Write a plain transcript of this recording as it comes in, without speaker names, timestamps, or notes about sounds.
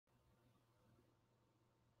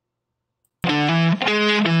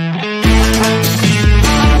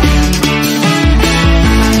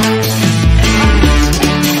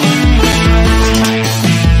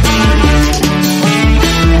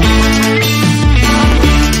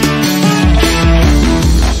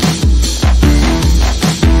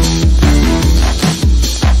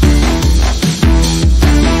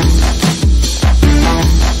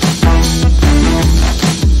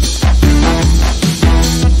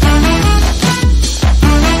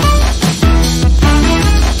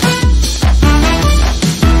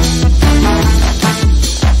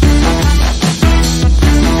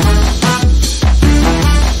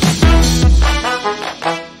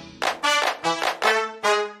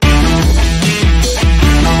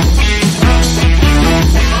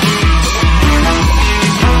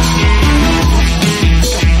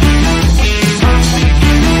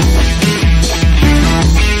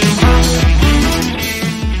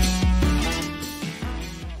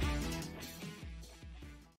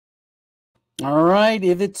All right.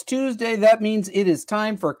 If it's Tuesday, that means it is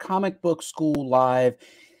time for Comic Book School Live,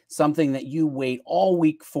 something that you wait all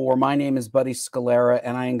week for. My name is Buddy Scalera,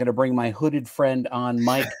 and I am going to bring my hooded friend on,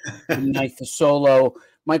 Mike Fasolo.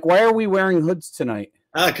 Mike, why are we wearing hoods tonight?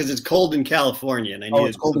 Because it's cold in California, and I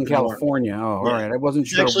it's cold in California. Warm. Oh, yeah. All right. I wasn't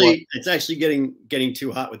sure. It's actually getting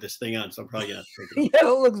too hot with this thing on, so I'm probably gonna take it. Yeah,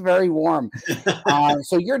 it looks very warm.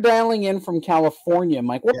 So you're dialing in from California,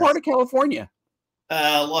 Mike. What part of California?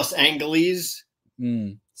 Los Angeles.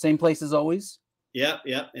 Same place as always. Yep.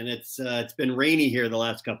 And it's been rainy here the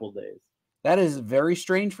last couple of days. That is very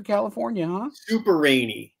strange for California, huh? Super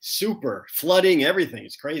rainy, super flooding, everything.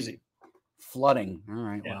 It's crazy. Flooding. All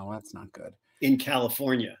right. Yeah. Well, that's not good. In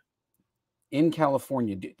California. In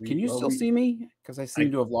California. Can you still see me? Because I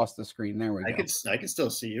seem to have lost the screen. There we go. I can still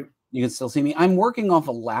see you. You can still see me. I'm working off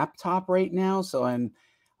a laptop right now, so I'm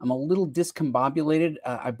a little discombobulated.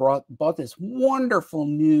 I bought this wonderful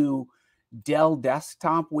new Dell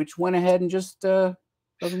desktop, which went ahead and just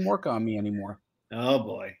doesn't work on me anymore. Oh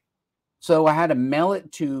boy. So I had to mail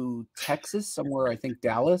it to Texas, somewhere, I think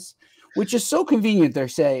Dallas, which is so convenient. They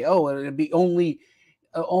say, oh, it'll be only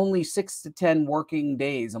 6 to 10 working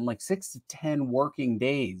days. I'm like, 6 to 10 working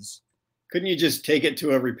days. Couldn't you just take it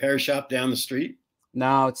to a repair shop down the street?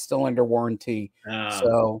 No, it's still under warranty.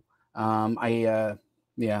 So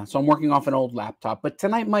so I'm working off an old laptop. But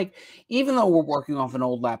tonight, Mike, even though we're working off an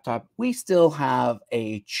old laptop, we still have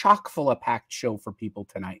a chock full of packed show for people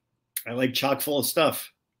tonight. I like chock full of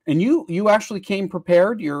stuff. And you actually came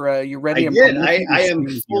prepared. You're ready. I am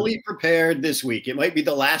fully prepared this week. It might be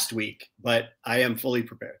the last week, but I am fully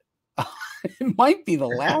prepared. It might be the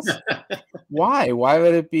last. Why? Why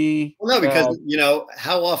would it be? Well, no, because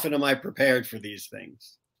how often am I prepared for these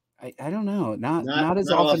things? I don't know. Not as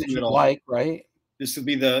often as you'd like, right? This will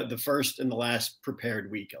be the first and the last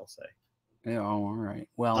prepared week, I'll say. Yeah. Oh, all right.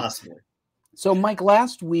 Well, possibly. So, Mike,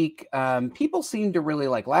 last week, people seemed to really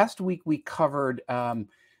like. Last week we covered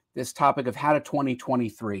this topic of how to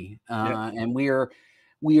 2023, and we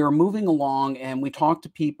are moving along, and we talked to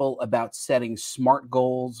people about setting SMART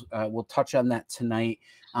goals. We'll touch on that tonight.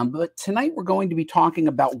 But tonight we're going to be talking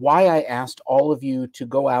about why I asked all of you to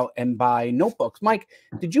go out and buy notebooks. Mike,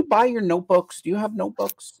 did you buy your notebooks? Do you have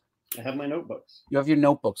notebooks? I have my notebooks. You have your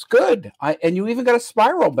notebooks. Good. And you even got a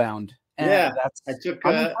spiral bound. And I took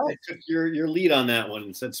your lead on that one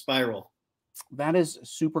and said spiral. That is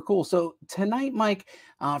super cool. So tonight, Mike,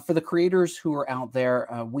 for the creators who are out there,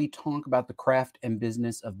 we talk about the craft and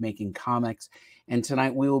business of making comics. And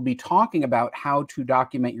tonight we will be talking about how to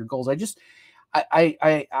document your goals.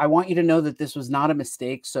 I want you to know that this was not a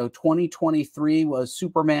mistake. So 2023 was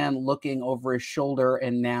Superman looking over his shoulder,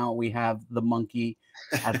 and now we have the monkey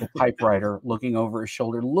at the typewriter looking over his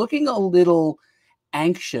shoulder, looking a little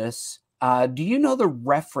anxious. Do you know the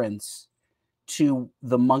reference to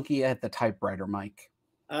the monkey at the typewriter, Mike?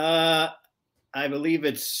 I believe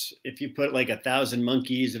it's if you put like 1,000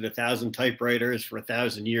 monkeys at 1,000 typewriters for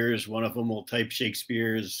 1,000 years, one of them will type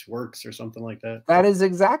Shakespeare's works or something like that. That is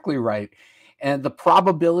exactly right. And the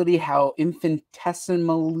probability how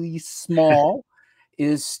infinitesimally small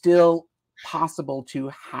is still possible to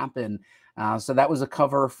happen. So that was a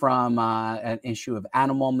cover from an issue of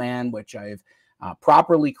Animal Man, which I've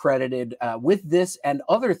properly credited. With this and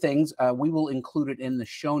other things, we will include it in the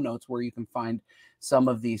show notes where you can find some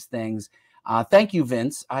of these things. Thank you,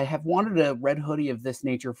 Vince. I have wanted a red hoodie of this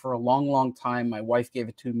nature for a long, long time. My wife gave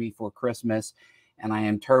it to me for Christmas, and I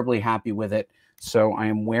am terribly happy with it. So I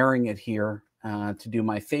am wearing it here to do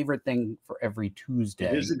my favorite thing for every Tuesday.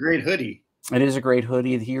 It is a great hoodie. It is a great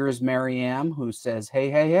hoodie. Here is Marianne, who says,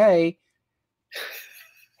 hey, hey, hey.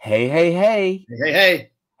 Hey, hey, hey. Hey,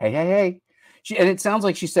 hey. Hey, hey, hey. And it sounds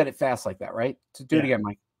like she said it fast like that, right? So do it again,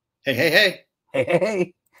 Mike. Hey, hey, hey. Hey, hey,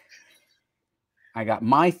 hey. I got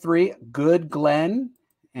my 3. Good, Glenn.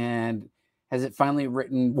 And has it finally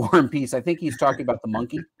written War and Peace? I think he's talking about the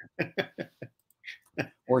monkey.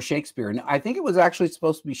 Or Shakespeare. No, I think it was actually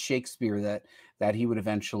supposed to be Shakespeare that he would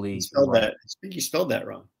eventually spell that. I think he spelled that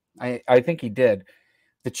wrong. I think he did.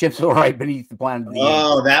 The chips will right beneath the planet.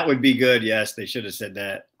 Oh, that would be good. Yes, they should have said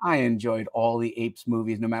that. I enjoyed all the Apes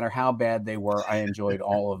movies, no matter how bad they were. I enjoyed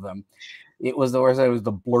all of them. It was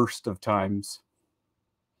the blurst of times.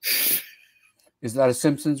 Is that a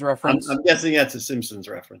Simpsons reference? I'm guessing that's a Simpsons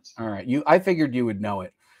reference. All right, I figured you would know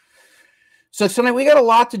it. So tonight we got a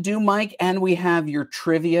lot to do, Mike, and we have your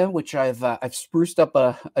trivia, which I've spruced up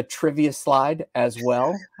a trivia slide as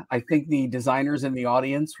well. I think the designers in the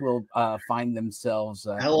audience will find themselves.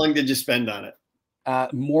 How long did you spend on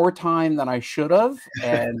it? More time than I should have,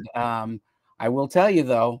 and I will tell you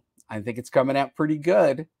though, I think it's coming out pretty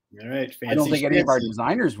good. All right, I don't think any of our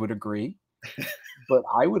designers would agree. but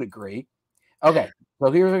I would agree. Okay,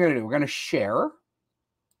 so here's what we're going to do. We're going to share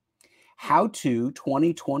How To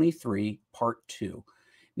 2023 Part 2.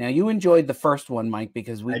 Now, you enjoyed the first one, Mike,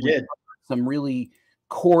 because we did. covered some really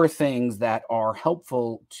core things that are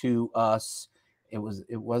helpful to us. It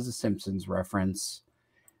was a Simpsons reference.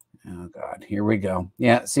 Oh, God, here we go.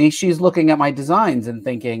 Yeah, see, she's looking at my designs and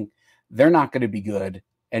thinking, they're not going to be good,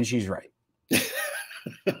 and she's right.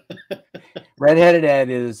 Redheaded Ed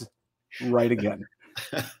is right again.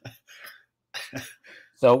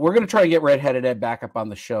 So we're going to try to get Redheaded Ed back up on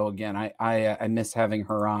the show again. I miss having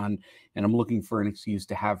her on, and I'm looking for an excuse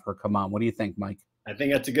to have her come on. What do you think, Mike? I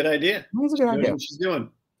think that's a good idea. That's a good idea. What she's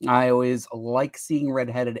doing. I always like seeing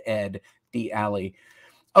Redheaded Ed, the alley.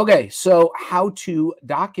 Okay, so how to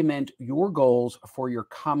document your goals for your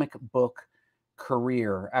comic book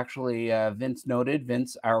career. Actually, Vince noted,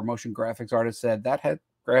 Vince, our motion graphics artist, said that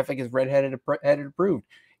graphic is Redheaded approved.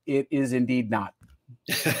 It is indeed not.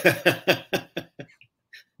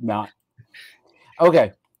 Not.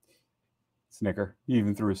 Okay. Snicker. He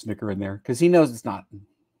even threw a snicker in there because he knows it's not.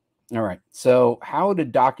 All right. So how to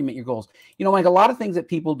document your goals. You know, like a lot of things that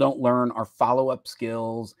people don't learn are follow-up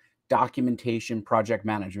skills, documentation, project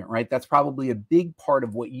management, right? That's probably a big part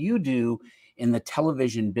of what you do in the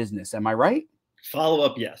television business. Am I right?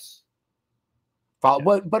 Follow-up, yes.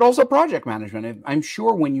 But also project management. I'm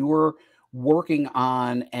sure when you were working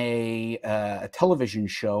on a television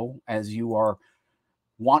show, as you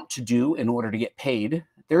want to do in order to get paid,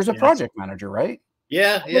 there's a project manager, right?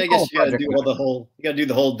 Yeah, I guess you got to do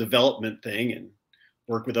the whole development thing and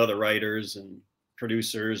work with other writers and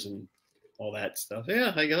producers and all that stuff.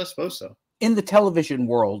 Yeah, I suppose so. In the television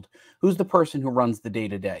world, who's the person who runs the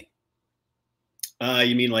day-to-day?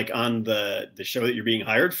 You mean like on the show that you're being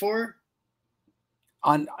hired for?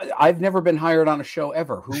 I've never been hired on a show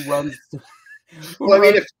ever. Who runs? Well, I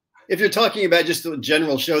mean, if you're talking about just the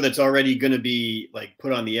general show that's already going to be like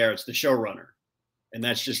put on the air, it's the showrunner, and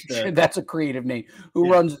that's just that's a creative name.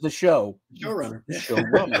 Who runs the show? Showrunner.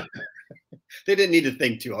 Showrunner. They didn't need to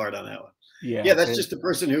think too hard on that one. Yeah, that's just the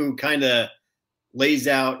person who kind of lays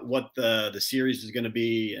out what the series is going to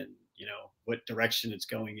be, and what direction it's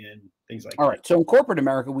going in, things like that. All right. So in corporate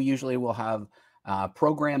America, we usually will have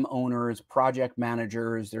program owners, project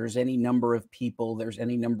managers. There's any number of people. There's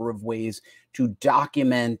any number of ways to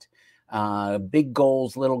document big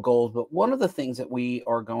goals, little goals. But one of the things that we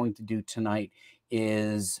are going to do tonight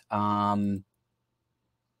is what's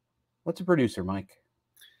a producer, Mike?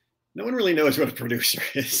 No one really knows what a producer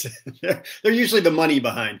is. They're usually the money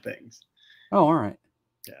behind things. Oh, all right.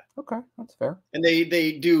 Yeah. Okay, that's fair. And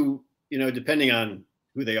they do, depending on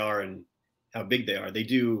who they are and how big they are, they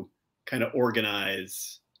do kind of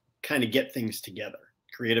organize, kind of get things together.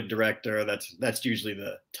 Creative director, that's usually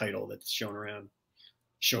the title that's shown around.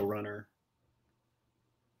 Showrunner.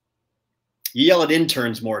 You yell at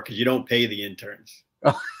interns more because you don't pay the interns.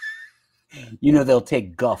 They'll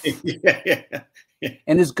take guff. Yeah.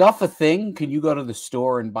 And is guff a thing? Can you go to the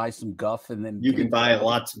store and buy some guff and then you can buy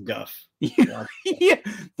lots of guff? Yeah.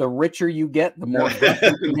 The richer you get, the more guff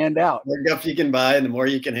you can hand out. The more guff you can buy and the more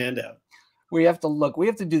you can hand out. We have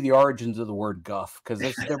to do the origins of the word guff because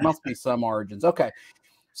there must be some origins. Okay.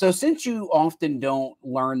 So since you often don't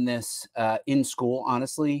learn this in school,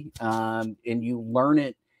 honestly, and you learn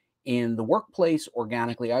it in the workplace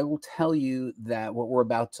organically, I will tell you that what we're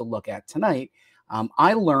about to look at tonight,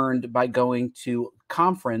 I learned by going to a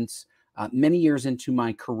conference many years into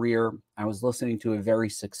my career. I was listening to a very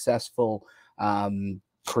successful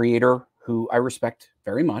creator who I respect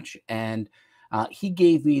very much, and he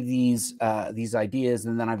gave me these ideas,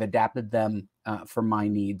 and then I've adapted them for my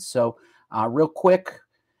needs. So real quick,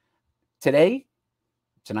 tonight,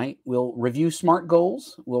 we'll review SMART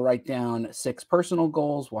goals. We'll write down 6 personal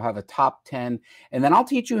goals. We'll have a top 10, and then I'll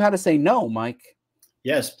teach you how to say no, Mike.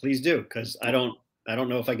 Yes, please do, because I don't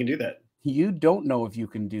know if I can do that. You don't know if you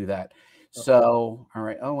can do that. So, all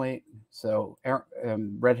right. Oh, wait. So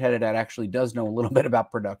Redheaded Ed actually does know a little bit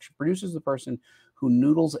about production. Producer is the person who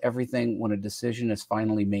noodles everything when a decision is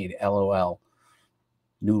finally made. LOL.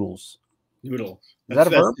 Noodles. Noodle. Is that a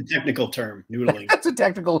verb? That's a technical term. Noodling. That's a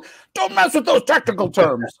technical. Don't mess with those technical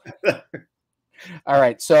terms. All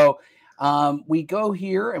right. So we go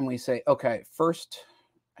here and we say, okay, first,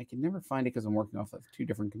 I can never find it because I'm working off of 2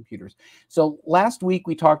 different computers. So last week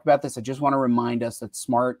we talked about this. I just want to remind us that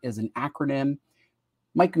SMART is an acronym.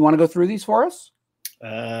 Mike, you want to go through these for us?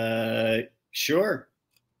 Sure.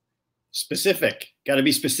 Specific. Got to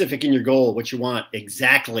be specific in your goal, what you want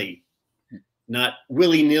exactly, not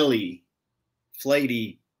willy-nilly,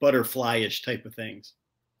 flighty, butterfly-ish type of things.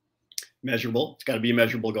 Measurable. It's got to be a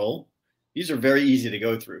measurable goal. These are very easy to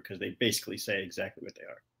go through because they basically say exactly what they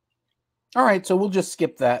are. All right, so we'll just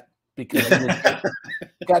skip that because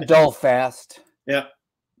it got dull fast. Yeah.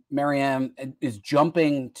 Marianne is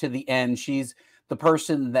jumping to the end. She's the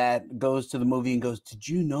person that goes to the movie and goes, "Did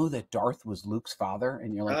you know that Darth was Luke's father?"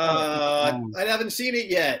 And you're like, I haven't seen it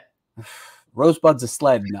yet. Rosebud's a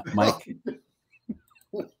sled, Mike.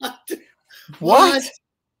 What? What?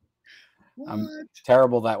 I'm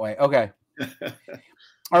terrible that way. Okay.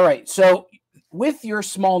 All right. So with your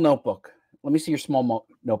small notebook, let me see your small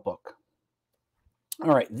notebook.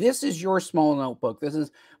 All right. This is your small notebook. This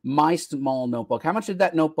is my small notebook. How much did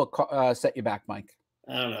that notebook set you back, Mike?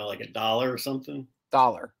 I don't know, like $1 or something.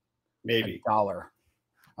 $1. Maybe $1.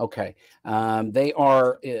 Okay. They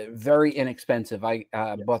are very inexpensive. I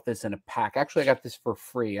bought this in a pack. Actually, I got this for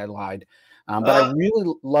free. I lied. But I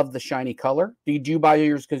really love the shiny color. Did you buy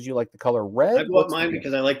yours because you like the color red? I bought mine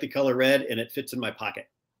because I like the color red and it fits in my pocket.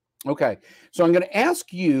 Okay. So I'm going to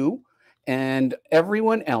ask you and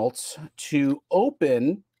everyone else to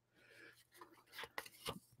open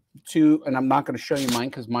to, and I'm not going to show you mine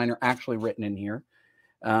because mine are actually written in here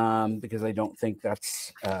because I don't think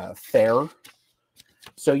that's fair.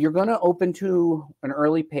 So you're going to open to an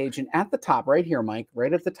early page, and at the top right here, Mike,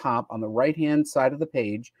 right at the top on the right-hand side of the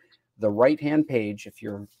page, the right-hand page, if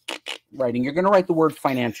you're writing, you're going to write the word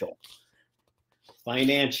financial.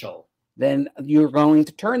 Financial. Then you're going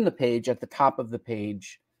to turn the page at the top of the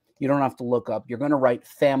page. You don't have to look up. You're going to write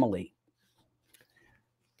family.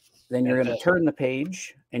 Then you're going to turn the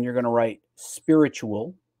page and you're going to write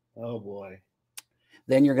spiritual. Oh, boy.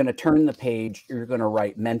 Then you're going to turn the page. You're going to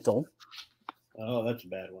write mental. Oh, that's a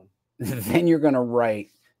bad one. Then you're going to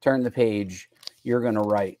turn the page. You're going to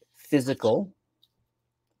write physical.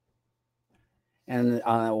 And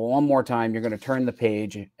one more time, you're going to turn the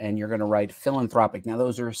page and you're going to write philanthropic. Now,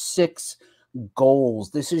 those are 6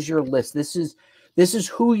 goals. This is your list. This is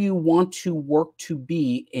who you want to work to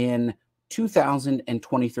be in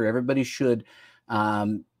 2023. Everybody should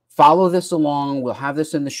follow this along. We'll have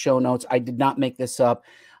this in the show notes. I did not make this up.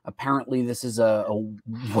 Apparently, this is a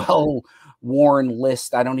well-worn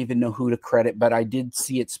list. I don't even know who to credit, but I did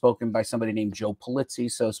see it spoken by somebody named Joe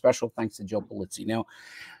Polizzi. So special thanks to Joe Polizzi. Now,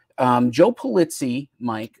 Joe Polizzi,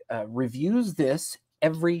 Mike, reviews this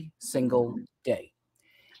every single day.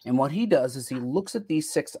 And what he does is he looks at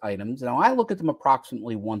these 6 items. Now, I look at them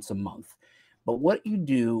approximately once a month. But what you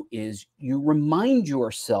do is you remind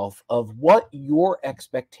yourself of what your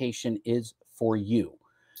expectation is for you.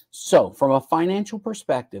 So from a financial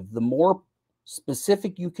perspective, the more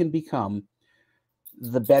specific you can become,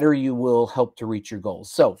 the better you will help to reach your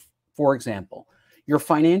goals. So, for example, your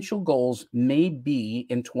financial goals may be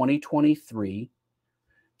in 2023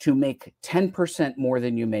 to make 10% more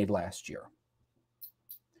than you made last year.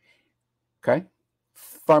 Okay?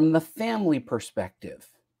 From the family perspective,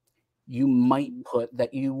 you might put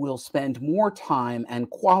that you will spend more time and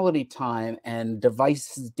quality time and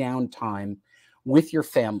devices downtime with your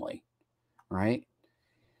family, right?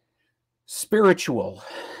 Spiritual.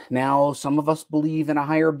 Now, some of us believe in a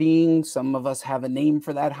higher being. Some of us have a name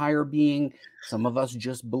for that higher being. Some of us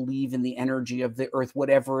just believe in the energy of the earth.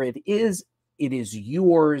 Whatever it is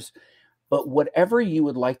yours. But whatever you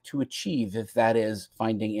would like to achieve, if that is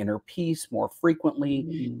finding inner peace more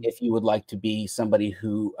frequently, if you would like to be somebody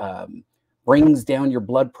who brings down your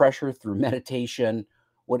blood pressure through meditation,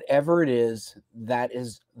 whatever it is, that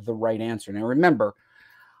is the right answer. Now, remember,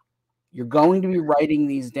 you're going to be writing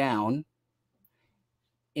these down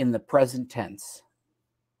in the present tense.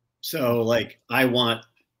 So, like, I want,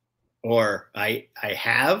 or I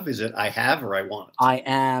have, is it I have or I want? I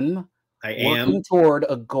am working toward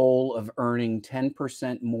a goal of earning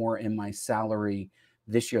 10% more in my salary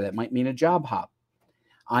this year. That might mean a job hop.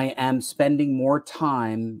 I am spending more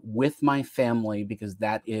time with my family because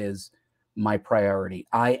that is my priority.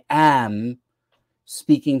 I am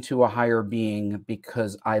speaking to a higher being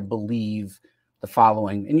because I believe the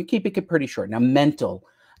following, and you keep it pretty short. Now, mental.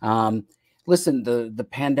 Listen, the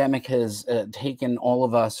pandemic has taken all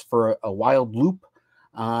of us for a wild loop.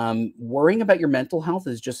 Worrying about your mental health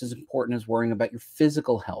is just as important as worrying about your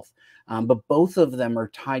physical health. But both of them are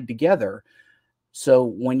tied together. So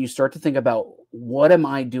when you start to think about what am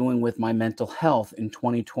I doing with my mental health in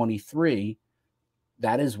 2023,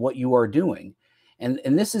 that is what you are doing. And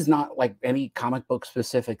this is not like any comic book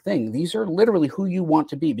specific thing. These are literally who you want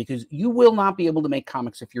to be, because you will not be able to make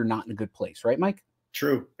comics if you're not in a good place. Right, Mike?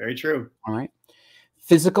 True. Very true. All right.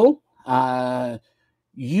 Physical.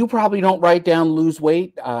 You probably don't write down lose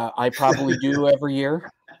weight. I probably do every year.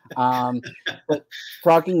 But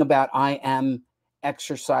talking about I am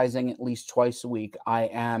exercising at least twice a week. I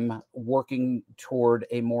am working toward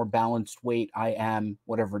a more balanced weight. I am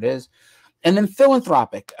whatever it is. And then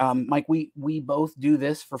philanthropic. Mike, we both do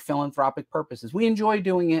this for philanthropic purposes. We enjoy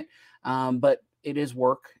doing it, but it is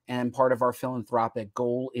work. And part of our philanthropic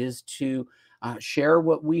goal is to share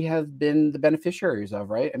what we have been the beneficiaries of,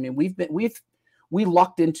 right? I mean, we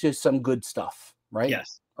lucked into some good stuff, right?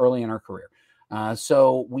 Yes. Early in our career.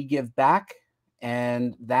 So we give back,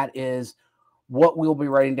 and that is what we'll be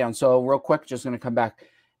writing down. So real quick, just going to come back.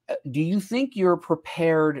 Do you think you're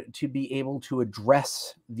prepared to be able to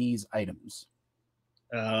address these items?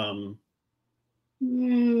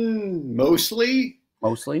 Mostly.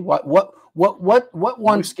 Mostly. What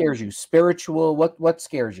one scares you? Spiritual? What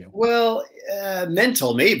scares you? Well,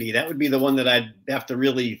 mental, maybe. That would be the one that I'd have to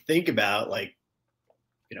really think about. Like,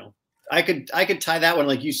 I could tie that one,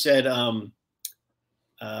 like you said,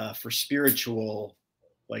 for spiritual,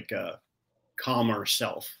 like a calmer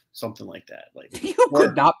self, something like that. Like you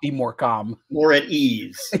could not be more calm, more at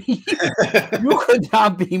ease. You could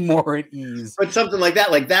not be more at ease. But something like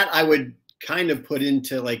that, I would kind of put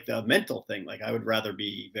into like the mental thing. Like I would rather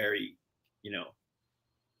be very,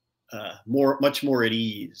 much more at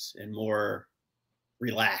ease and more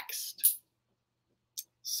relaxed.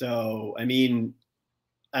 So, I mean,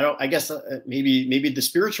 I guess maybe the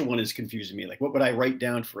spiritual one is confusing me. Like, what would I write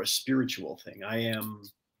down for a spiritual thing?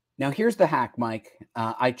 Now, here's the hack, Mike.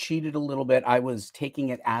 I cheated a little bit. I was taking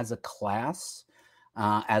it as a class,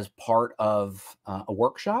 as part of a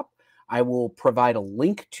workshop. I will provide a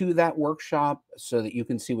link to that workshop so that you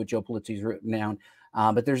can see what Joe Polizzi's written down.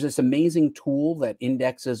 But there's this amazing tool that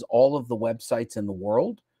indexes all of the websites in the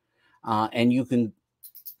world, and you can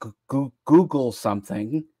Google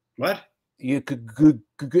something. What? You could Google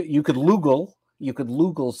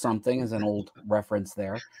something, as an old reference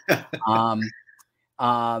there.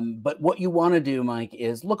 But what you want to do, Mike,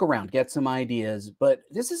 is look around, get some ideas. But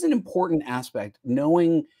this is an important aspect.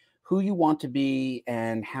 Knowing who you want to be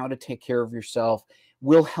and how to take care of yourself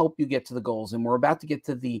will help you get to the goals. And we're about to get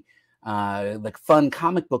to the like fun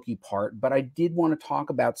comic booky part. But I did want to talk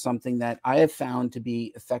about something that I have found to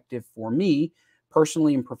be effective for me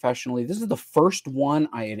personally and professionally. This is the first one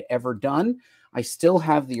I had ever done. I still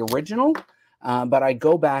have the original. But I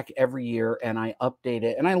go back every year and I update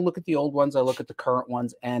it, and I look at the old ones, I look at the current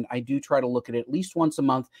ones, and I do try to look at it at least once a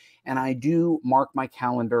month. And I do mark my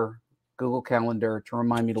calendar, Google Calendar, to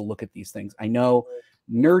remind me to look at these things. I know,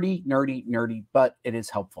 nerdy, but it is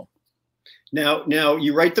helpful. Now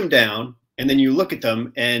you write them down and then you look at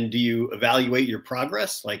them, and do you evaluate your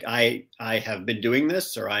progress? Like I have been doing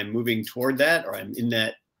this, or I'm moving toward that, or I'm in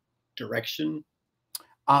that direction.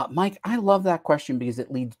 Mike, I love that question because it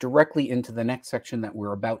leads directly into the next section that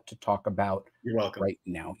we're about to talk about. You're welcome. Right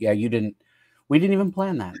now. Yeah, we didn't even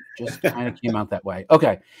plan that. Just kind of came out that way.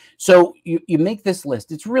 Okay. So you make this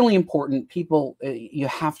list. It's really important. People, you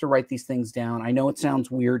have to write these things down. I know it sounds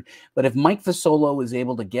weird, but if Mike Fasolo is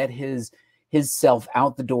able to get his self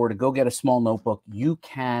out the door to go get a small notebook, you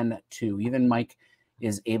can too. Even Mike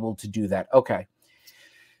is able to do that. Okay.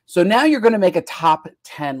 So now you're going to make a top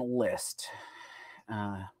 10 list.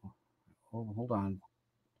 Hold on.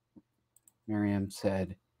 Miriam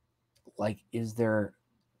said, like, is there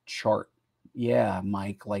chart? Yeah,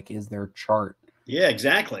 Mike, like, is there chart? Yeah,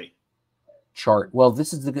 exactly. Chart. Well,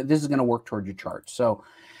 this is going to work toward your chart. So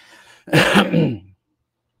in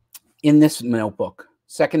this notebook,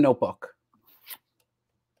 second notebook.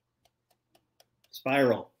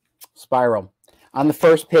 Spiral. On the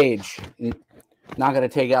first page, not going to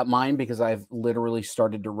take out mine because I've literally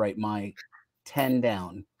started to write my 10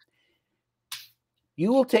 down.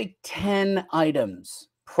 You will take 10 items,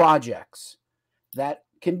 projects that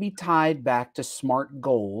can be tied back to SMART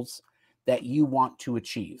goals that you want to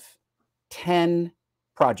achieve. 10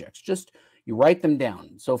 projects. Just you write them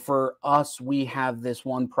down. So for us, we have this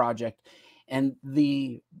one project, and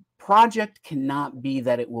the project cannot be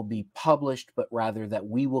that it will be published, but rather that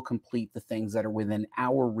we will complete the things that are within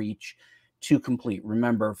our reach to complete.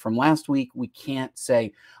 Remember, from last week, we can't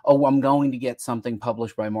say, oh, I'm going to get something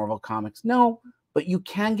published by Marvel Comics. No, but you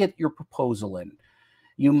can get your proposal in.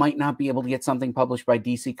 You might not be able to get something published by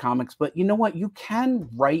DC Comics, but you know what? You can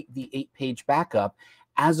write the 8-page backup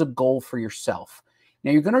as a goal for yourself.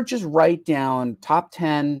 Now, you're going to just write down top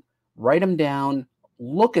 10, write them down,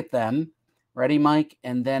 look at them. Ready, Mike?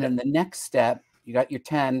 And then in the next step, you got your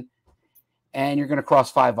 10, and you're going to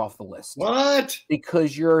cross 5 off the list. What?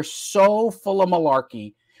 Because you're so full of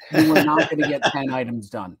malarkey, you are not going to get 10 items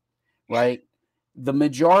done, right? The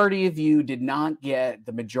majority of you did not get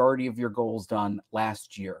the majority of your goals done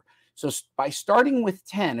last year. So by starting with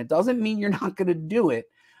 10, it doesn't mean you're not going to do it,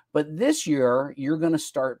 But this year, you're going to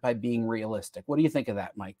start by being realistic. What do you think of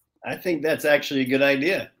that, Mike? I think that's actually a good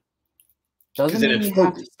idea. Doesn't mean you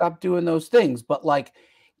have to stop doing those things, but like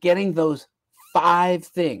getting those 5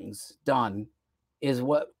 things done is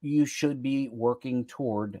what you should be working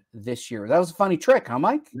toward this year. That was a funny trick, huh,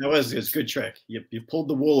 Mike? That was a good trick. You pulled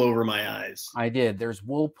the wool over my eyes. I did. There's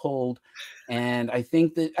wool pulled. And I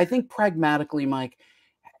think pragmatically, Mike,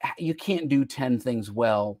 you can't do 10 things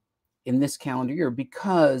well in this calendar year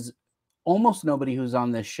because almost nobody who's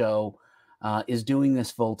on this show is doing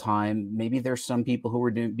this full time. Maybe there's some people who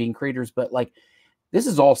are being creators, but like this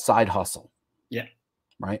is all side hustle. Yeah.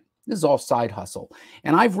 Right. This is all side hustle.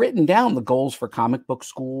 And I've written down the goals for comic book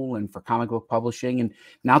school and for comic book publishing. And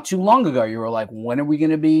not too long ago, you were like, when are we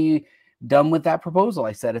going to be done with that proposal?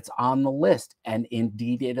 I said, it's on the list. And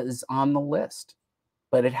indeed it is on the list,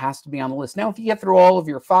 but it has to be on the list. Now, if you get through all of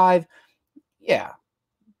your 5, yeah,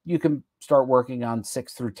 you can start working on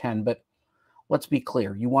 6 through 10, but let's be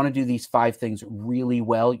clear. You want to do these 5 things really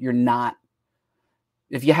well. You're not,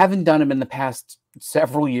 if you haven't done them in the past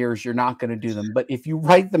several years, you're not going to do them. But if you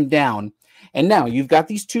write them down, and now you've got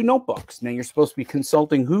these 2 notebooks. Now you're supposed to be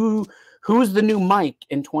consulting who's the new Mike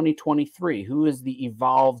in 2023? Who is the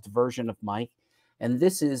evolved version of Mike? And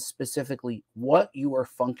this is specifically what you are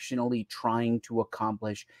functionally trying to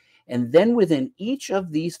accomplish. And then within each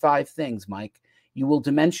of these 5 things, Mike, you will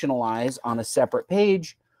dimensionalize on a separate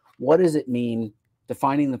page. What does it mean?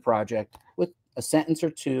 Defining the project with a sentence or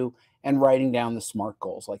 2 and writing down the SMART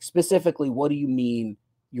goals. Like specifically, what do you mean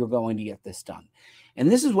you're going to get this done?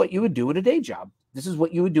 And this is what you would do at a day job. This is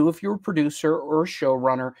what you would do if you're a producer or a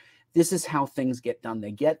showrunner. This is how things get done.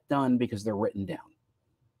 They get done because they're written down.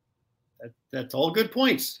 That's all good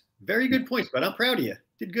points. Very good points, but I'm proud of you.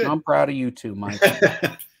 Did good. I'm proud of you too, Mike.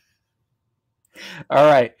 All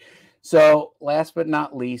right. So last but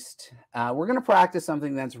not least, we're going to practice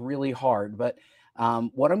something that's really hard. But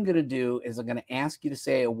what I'm going to do is I'm going to ask you to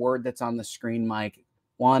say a word that's on the screen, Mike.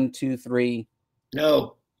 1, 2, 3.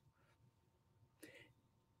 No.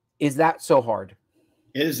 Is that so hard?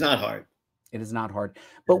 It is not hard. It is not hard.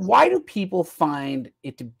 But why do people find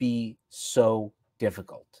it to be so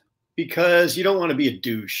difficult? Because you don't want to be a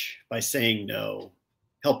douche by saying no,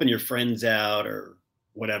 helping your friends out or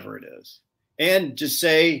whatever it is. And just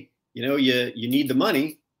say, you know, you need the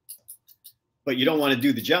money, but you don't want to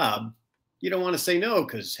do the job. You don't want to say no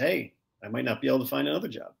because, hey, I might not be able to find another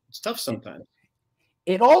job. It's tough sometimes.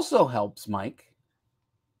 It also helps, Mike,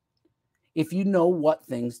 if you know what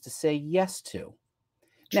things to say yes to.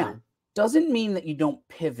 True. Now, doesn't mean that you don't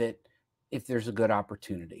pivot if there's a good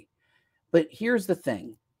opportunity. But here's the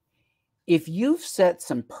thing. If you've set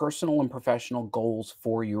some personal and professional goals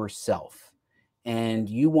for yourself and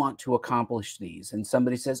you want to accomplish these and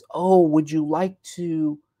somebody says, oh, would you like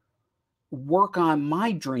to work on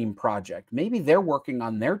my dream project? Maybe they're working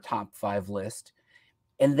on their top 5 list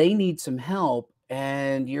and they need some help.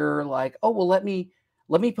 And you're like, oh, well, let me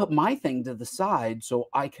put my thing to the side so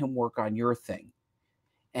I can work on your thing.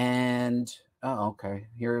 And, oh, okay,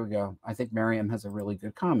 here we go. I think Miriam has a really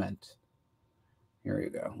good comment. Here you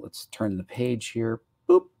go. Let's turn the page here.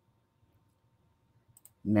 Boop.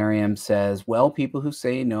 Miriam says, well, people who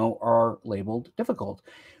say no are labeled difficult.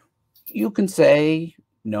 You can say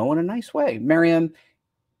no in a nice way. Miriam,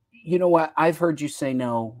 you know what? I've heard you say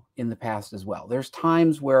no in the past as well. There's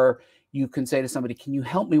times where you can say to somebody, can you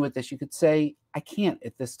help me with this? You could say, I can't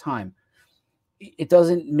at this time. It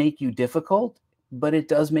doesn't make you difficult, but it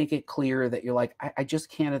does make it clear that you're like, I just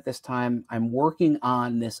can't at this time. I'm working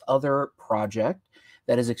on this other project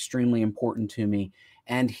that is extremely important to me.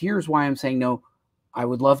 And here's why I'm saying no. I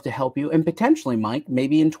would love to help you. And potentially, Mike,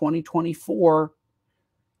 maybe in 2024,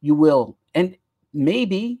 you will. And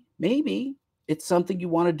maybe it's something you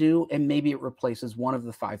want to do, and maybe it replaces one of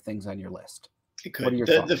the 5 things on your list. It could.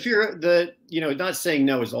 The fear, not saying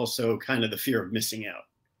no is also kind of the fear of missing out.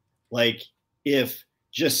 Like if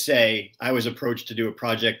just say I was approached to do a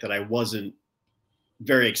project that I wasn't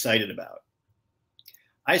very excited about,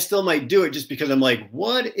 I still might do it just because I'm like,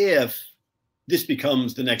 what if this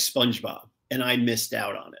becomes the next SpongeBob and I missed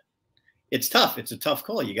out on it? It's tough. It's a tough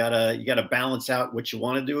call. You gotta balance out what you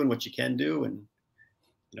want to do and what you can do, and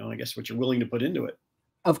I guess what you're willing to put into it.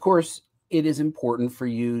 Of course, it is important for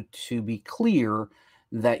you to be clear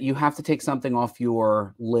that you have to take something off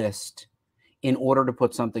your list in order to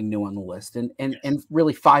put something new on the list. And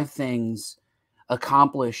really 5 things,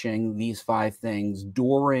 accomplishing these 5 things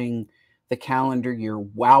during the calendar year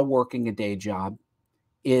while working a day job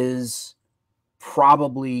is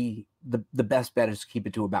probably the best bet is to keep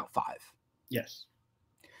it to about 5. Yes.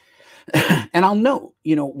 And I'll note,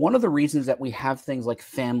 one of the reasons that we have things like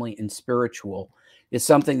family and spiritual is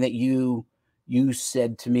something that you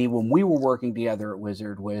said to me when we were working together at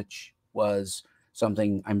Wizard, which was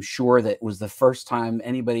something I'm sure that was the first time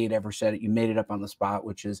anybody had ever said it. You made it up on the spot,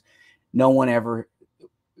 which is no one ever,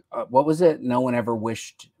 what was it? No one ever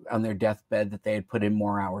wished on their deathbed that they had put in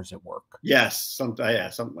more hours at work. Yes, something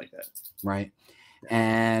like that. Right.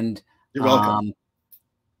 And you're welcome.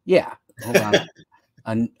 Yeah, hold on.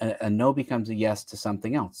 A no becomes a yes to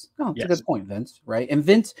something else. No, it's a good point, Vince, right? And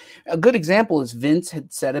Vince, a good example is Vince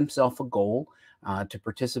had set himself a goal to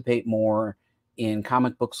participate more in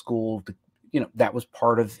comic book school. That was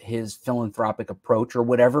part of his philanthropic approach, or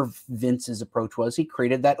whatever Vince's approach was. He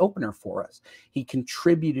created that opener for us. He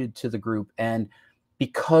contributed to the group, and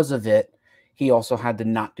because of it, he also had to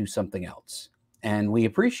not do something else. And we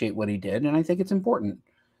appreciate what he did, and I think it's important.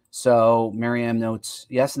 So Marianne notes,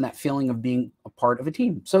 yes, and that feeling of being a part of a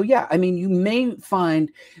team. So yeah, I mean, you may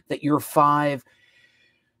find that you're 5,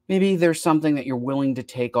 maybe there's something that you're willing to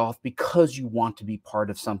take off because you want to be part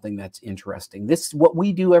of something that's interesting. This is what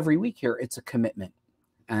we do every week here. It's a commitment.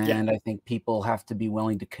 And I think people have to be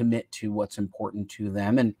willing to commit to what's important to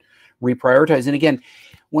them and reprioritize. And again,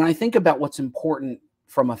 when I think about what's important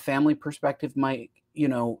from a family perspective, Mike,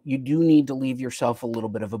 you do need to leave yourself a little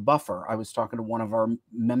bit of a buffer. I was talking to one of our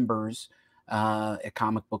members at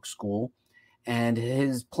comic book school, and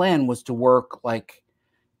his plan was to work like,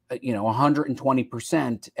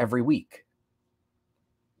 120% every week.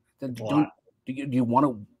 Do you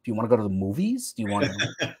want to go to the movies? Do you want to?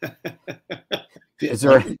 Is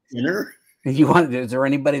there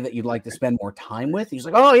anybody that you'd like to spend more time with? He's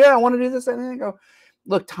like, oh yeah, I want to do this. And I go,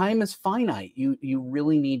 look, time is finite. You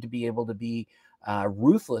really need to be able to be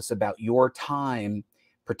ruthless about your time,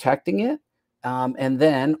 protecting it, and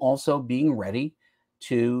then also being ready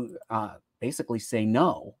to basically say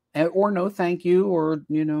no, or no thank you, or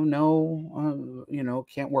no,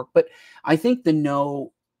 can't work. But I think the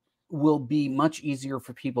no will be much easier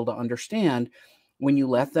for people to understand when you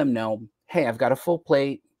let them know, hey, I've got a full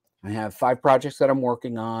plate. I have 5 projects that I'm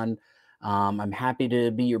working on. I'm happy to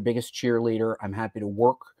be your biggest cheerleader. I'm happy to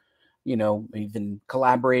work, even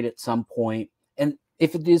collaborate at some point. And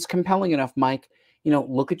if it is compelling enough, Mike,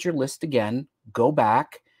 look at your list again, go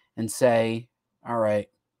back and say, all right,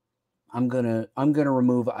 I'm gonna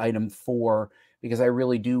remove item 4 because I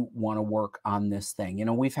really do want to work on this thing.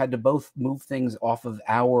 We've had to both move things off of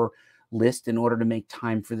our list in order to make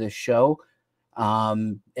time for this show.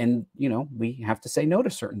 And we have to say no to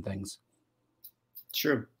certain things.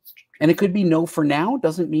 Sure. And it could be no for now,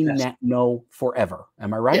 doesn't mean that no forever.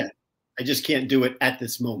 Am I right? Yeah. I just can't do it at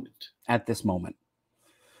this moment. At this moment.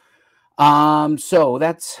 So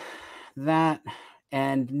that's that.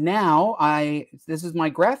 And now this is my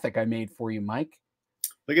graphic I made for you, Mike.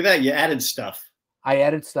 Look at that. You added stuff. I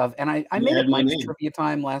added stuff, and I made it Mike's trivia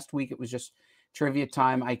time last week. It was just trivia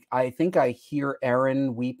time. I think I hear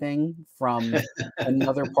Erin weeping from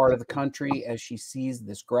another part of the country as she sees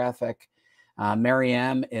this graphic.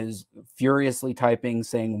 Marianne is furiously typing,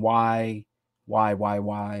 saying, why?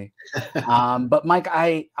 But Mike,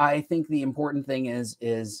 I think the important thing is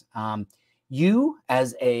you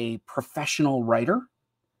as a professional writer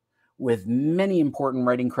with many important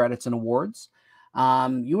writing credits and awards,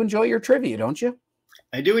 you enjoy your trivia, don't you?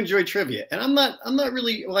 I do enjoy trivia, and I'm not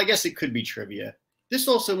really, well, I guess it could be trivia. This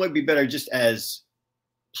also might be better just as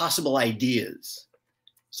possible ideas,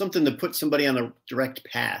 something to put somebody on a direct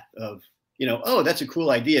path of, oh, that's a cool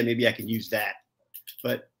idea. Maybe I can use that.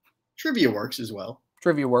 But trivia works as well.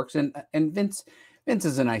 Trivia works. And Vince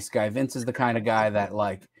is a nice guy. Vince is the kind of guy that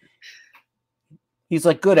he's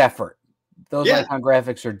like, good effort. Those icon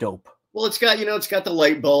graphics are dope. Well, it's got the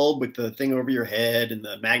light bulb with the thing over your head and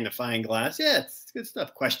the magnifying glass. Yeah, it's good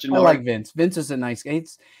stuff. Question mark. I like Vince. Vince is a nice guy.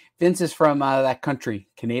 Vince is from that country,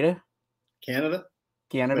 Canada. Canada.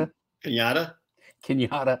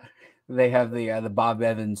 They have the Bob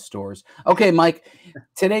Evans stores. Okay, Mike.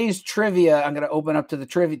 Today's trivia. I'm going to open up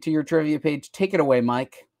to your trivia page. Take it away,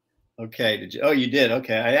 Mike. Okay. Did you? Oh, you did.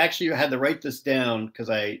 Okay. I actually had to write this down because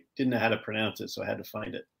I didn't know how to pronounce it, so I had to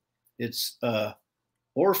find it. It's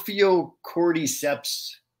Ophiocordyceps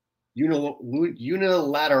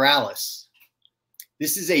unilateralis.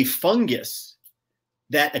 This is a fungus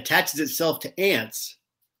that attaches itself to ants,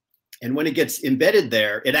 and when it gets embedded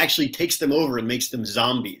there, it actually takes them over and makes them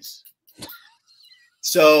zombies.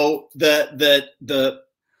 So the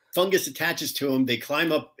fungus attaches to them. They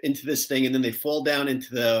climb up into this thing, and then they fall down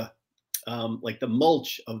into the like the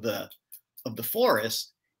mulch of the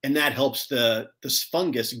forest, and that helps this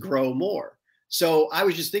fungus grow more. So I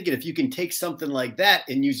was just thinking, if you can take something like that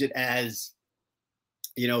and use it as,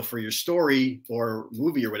 for your story or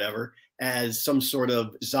movie or whatever, as some sort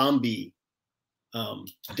of zombie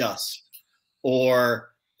dust, or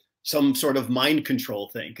some sort of mind control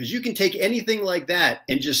thing, because you can take anything like that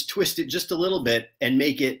and just twist it just a little bit and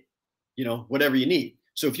make it, you know, whatever you need.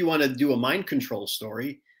 So if you want to do a mind control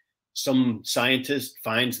story, some scientist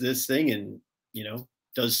finds this thing and, you know,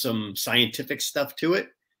 does some scientific stuff to it,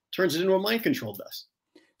 turns it into a mind control dust.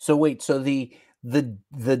 So wait, so the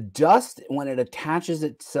dust, when it attaches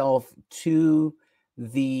itself to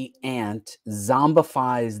the ant,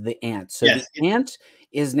 zombifies the ant. So Yes, the ant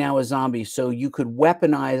is now a zombie. So you could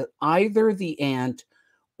weaponize either the ant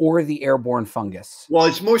or the airborne fungus. well,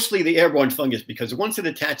 it's mostly the airborne fungus, because once it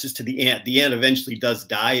attaches to the ant eventually does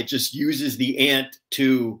die. It just uses the ant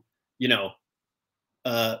to, you know,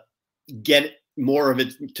 get more of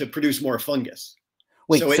it, to produce more fungus.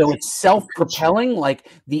 Wait, so it's self-propelling? Like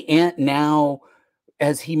the ant now,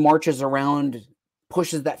 as he marches around,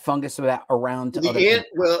 pushes that fungus around to the other ant. things.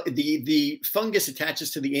 Well, the fungus attaches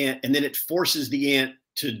to the ant, and then it forces the ant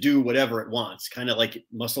to do whatever it wants, kind of like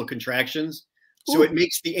muscle contractions. So it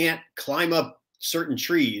makes the ant climb up certain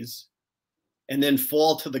trees and then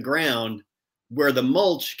fall to the ground, where the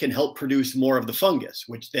mulch can help produce more of the fungus,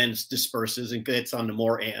 which then disperses and gets onto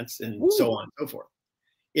more ants, and so on and so forth.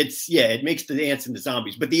 It makes the ants into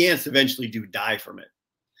zombies, but the ants eventually do die from it.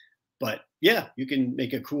 But yeah, you can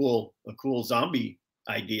make a cool zombie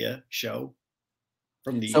idea show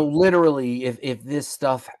from the. So literally, if this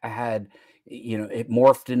stuff had, you know, it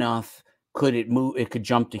morphed enough, could it move? It could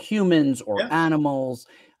jump to humans or animals,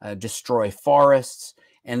 destroy forests,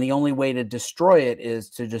 and the only way to destroy it is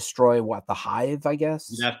to destroy what, the hive, I guess.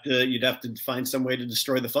 You'd have to find some way to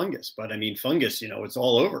destroy the fungus. But I mean, fungus, you know, it's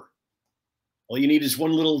all over. All you need is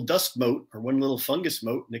one little dust mote or one little fungus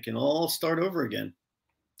mote, and it can all start over again.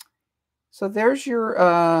 So there's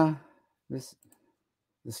your this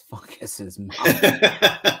fungus is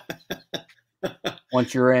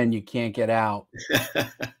once you're in, you can't get out.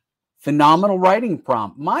 Phenomenal writing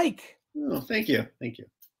prompt, Mike. Oh, thank you.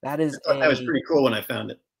 That is that was pretty cool when I found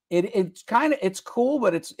it. It's cool,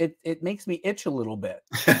 but it makes me itch a little bit.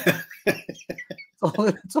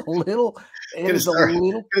 It's a little. It is a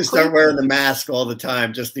little. Gonna start wearing the mask all the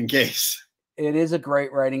time just in case. It is a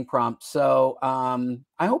great writing prompt. So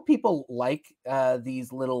I hope people like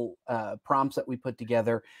these little prompts that we put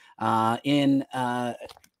together in a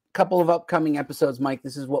couple of upcoming episodes. Mike,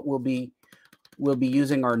 this is what we'll be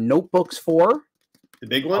using our notebooks for. The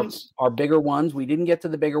big ones? Our bigger ones. We didn't get to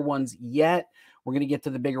the bigger ones yet. We're going to get to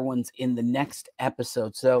the bigger ones in the next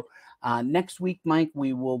episode. So next week, Mike,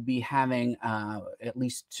 we will be having at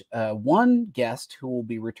least one guest who will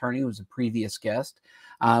be returning, who's a previous guest.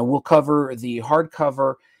 We'll cover the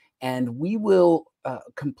hardcover, and we will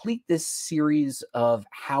complete this series of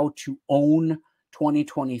how to own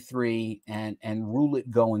 2023 and rule it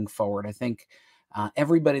going forward. I think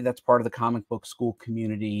everybody that's part of the comic book school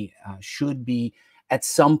community should be at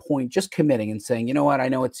some point just committing and saying, you know what, I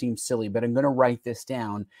know it seems silly, but I'm going to write this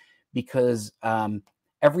down because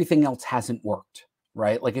everything else hasn't worked,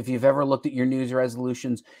 right? Like if you've ever looked at your New Year's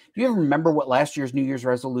resolutions, do you ever remember what last year's New Year's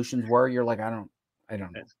resolutions were? You're like, I don't know. I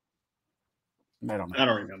don't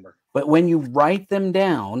remember. But when you write them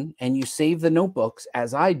down and you save the notebooks,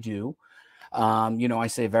 as I do, you know, I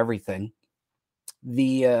save everything.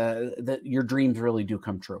 Your dreams really do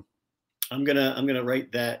come true. I'm gonna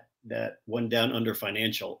write that one down under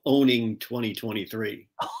financial, owning 2023.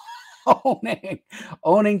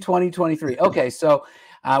 owning 2023. Okay, so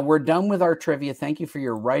we're done with our trivia. Thank you for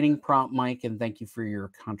your writing prompt, Mike, and thank you for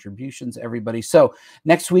your contributions, everybody. So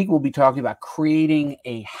next week we'll be talking about creating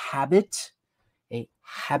a habit,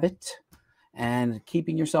 and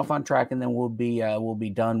keeping yourself on track. And then we'll be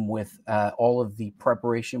done with all of the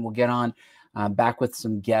preparation. We'll get on back with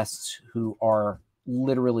some guests who are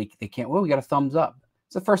literally, they can't. Well, we got a thumbs up.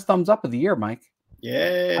 It's the first thumbs up of the year, Mike.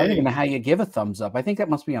 Yeah. I don't even know how you give a thumbs up. I think that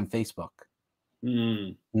must be on Facebook. I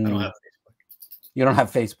don't have Facebook. You don't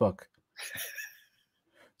have Facebook.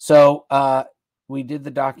 So we did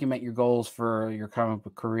the document your goals for your comic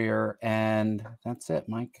book career, and that's it,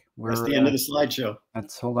 Mike. That's the end of the slideshow.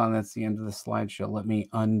 Hold on. That's the end of the slideshow. Let me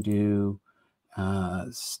undo.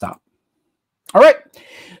 Stop. All right.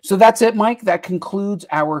 So that's it, Mike. That concludes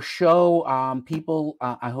our show. People,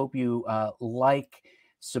 I hope you like,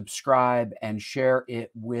 subscribe, and share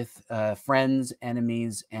it with friends,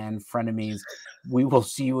 enemies, and frenemies. We will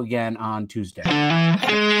see you again on Tuesday.